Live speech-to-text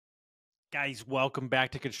Guys, welcome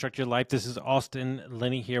back to Construct Your Life. This is Austin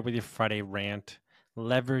Linney here with your Friday rant.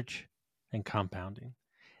 Leverage and compounding.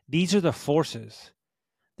 These are the forces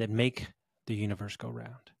that make the universe go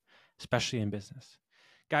round, especially in business.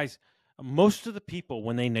 Guys, most of the people,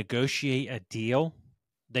 when they negotiate a deal,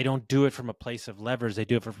 they don't do it from a place of leverage. They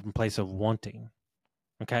do it from a place of wanting.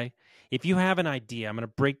 Okay? If you have an idea, I'm going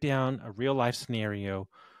to break down a real life scenario,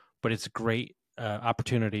 but it's a great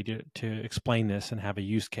opportunity to explain this and have a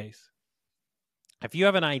use case. If you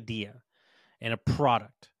have an idea and a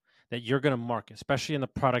product that you're going to market, especially in the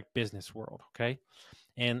product business world, okay?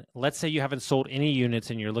 And let's say you haven't sold any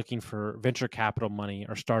units and you're looking for venture capital money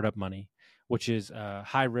or startup money, which is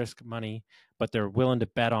high risk money, but they're willing to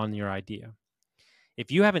bet on your idea.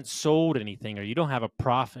 If you haven't sold anything or you don't have a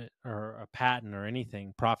profit or a patent or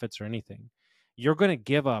anything, profits or anything, you're going to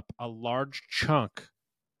give up a large chunk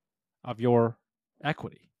of your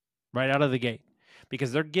equity right out of the gate,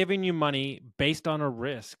 because they're giving you money based on a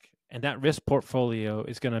risk, and that risk portfolio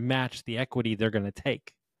is going to match the equity they're going to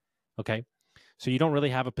take. Okay. So you don't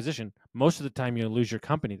really have a position. Most of the time you'll lose your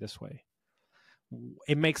company this way.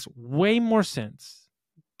 It makes way more sense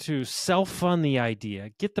to self-fund the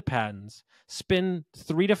idea, get the patents, spend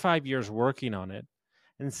 3 to 5 years working on it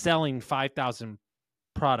and selling 5,000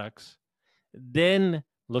 products, then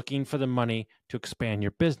looking for the money to expand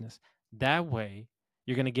your business. That way,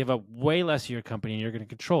 you're going to give up way less of your company and you're going to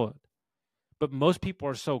control it. But most people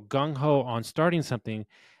are so gung-ho on starting something,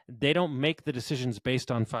 they don't make the decisions based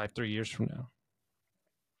on 3 years from now.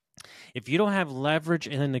 If you don't have leverage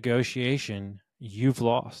in a negotiation, you've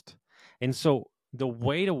lost. And so the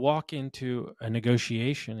way to walk into a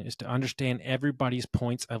negotiation is to understand everybody's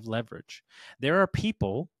points of leverage. There are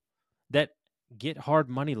people that get hard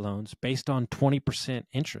money loans based on 20%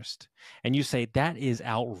 interest. And you say, that is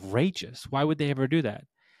outrageous. Why would they ever do that?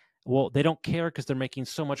 Well, they don't care because they're making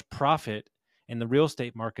so much profit in the real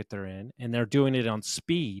estate market they're in, and they're doing it on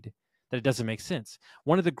speed that it doesn't make sense.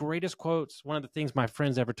 One of the greatest quotes, one of the things my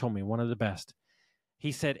friends ever told me, one of the best,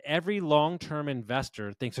 he said, every long-term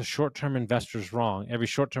investor thinks a short-term investor is wrong. Every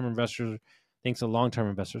short-term investor thinks a long-term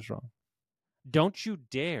investor is wrong. Don't you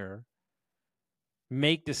dare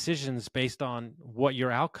make decisions based on what your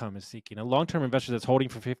outcome is seeking. A long-term investor that's holding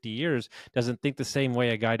for 50 years doesn't think the same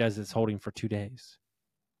way a guy does that's holding for 2 days.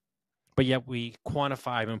 But yet we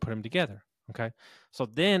quantify them and put them together, okay? So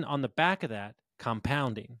then on the back of that,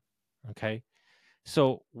 compounding, okay?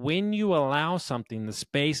 So when you allow something the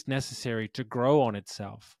space necessary to grow on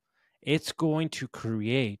itself, it's going to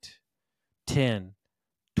create 10,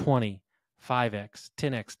 20, 5x,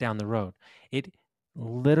 10x down the road. It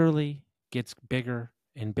literally gets bigger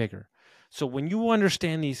and bigger. So when you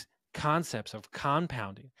understand these concepts of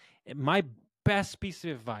compounding, my best piece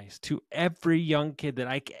of advice to every young kid that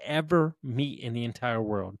I ever meet in the entire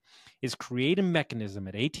world is create a mechanism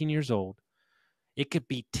at 18 years old. It could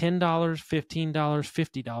be $10, $15,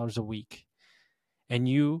 $50 a week. And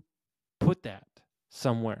you put that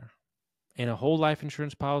somewhere in a whole life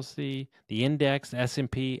insurance policy, the index, the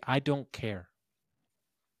S&P, I don't care.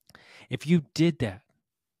 If you did that,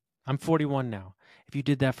 I'm 41 now. If you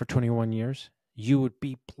did that for 21 years, you would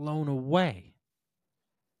be blown away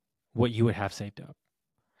what you would have saved up.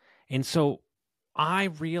 And so I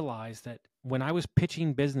realized that when I was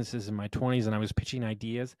pitching businesses in my 20s and I was pitching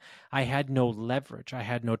ideas, I had no leverage. I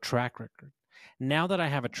had no track record. Now that I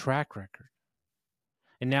have a track record,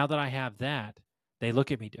 and now that I have that, they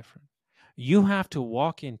look at me different. You have to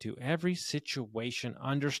walk into every situation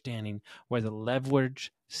understanding where the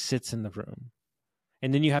leverage sits in the room.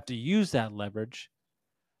 And then you have to use that leverage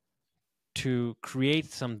to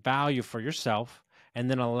create some value for yourself and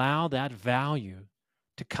then allow that value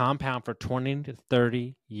to compound for 20 to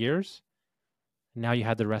 30 years. Now you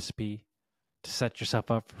have the recipe to set yourself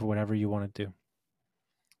up for whatever you want to do.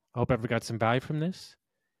 I hope everyone got some value from this,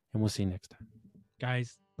 and we'll see you next time.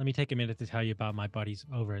 Guys, let me take a minute to tell you about my buddies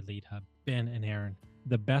over at Lead Hub, Ben and Aaron,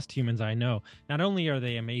 the best humans I know. Not only are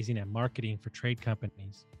they amazing at marketing for trade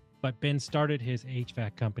companies, but Ben started his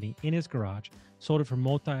HVAC company in his garage, sold it for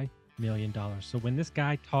multi-million dollars. So when this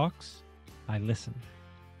guy talks, I listen.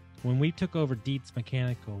 When we took over Dietz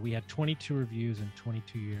Mechanical, we had 22 reviews in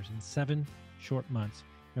 22 years. In 7 short months,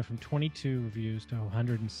 we went from 22 reviews to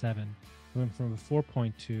 107. We went from a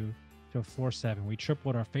 4.2 to a 4.7. We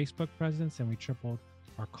tripled our Facebook presence and we tripled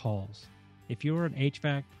our calls. If you're an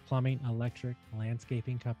HVAC, plumbing, electric,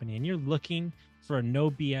 landscaping company, and you're looking for a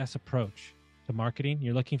no BS approach to marketing,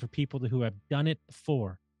 you're looking for people who have done it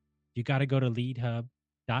before, you got to go to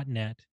leadhub.net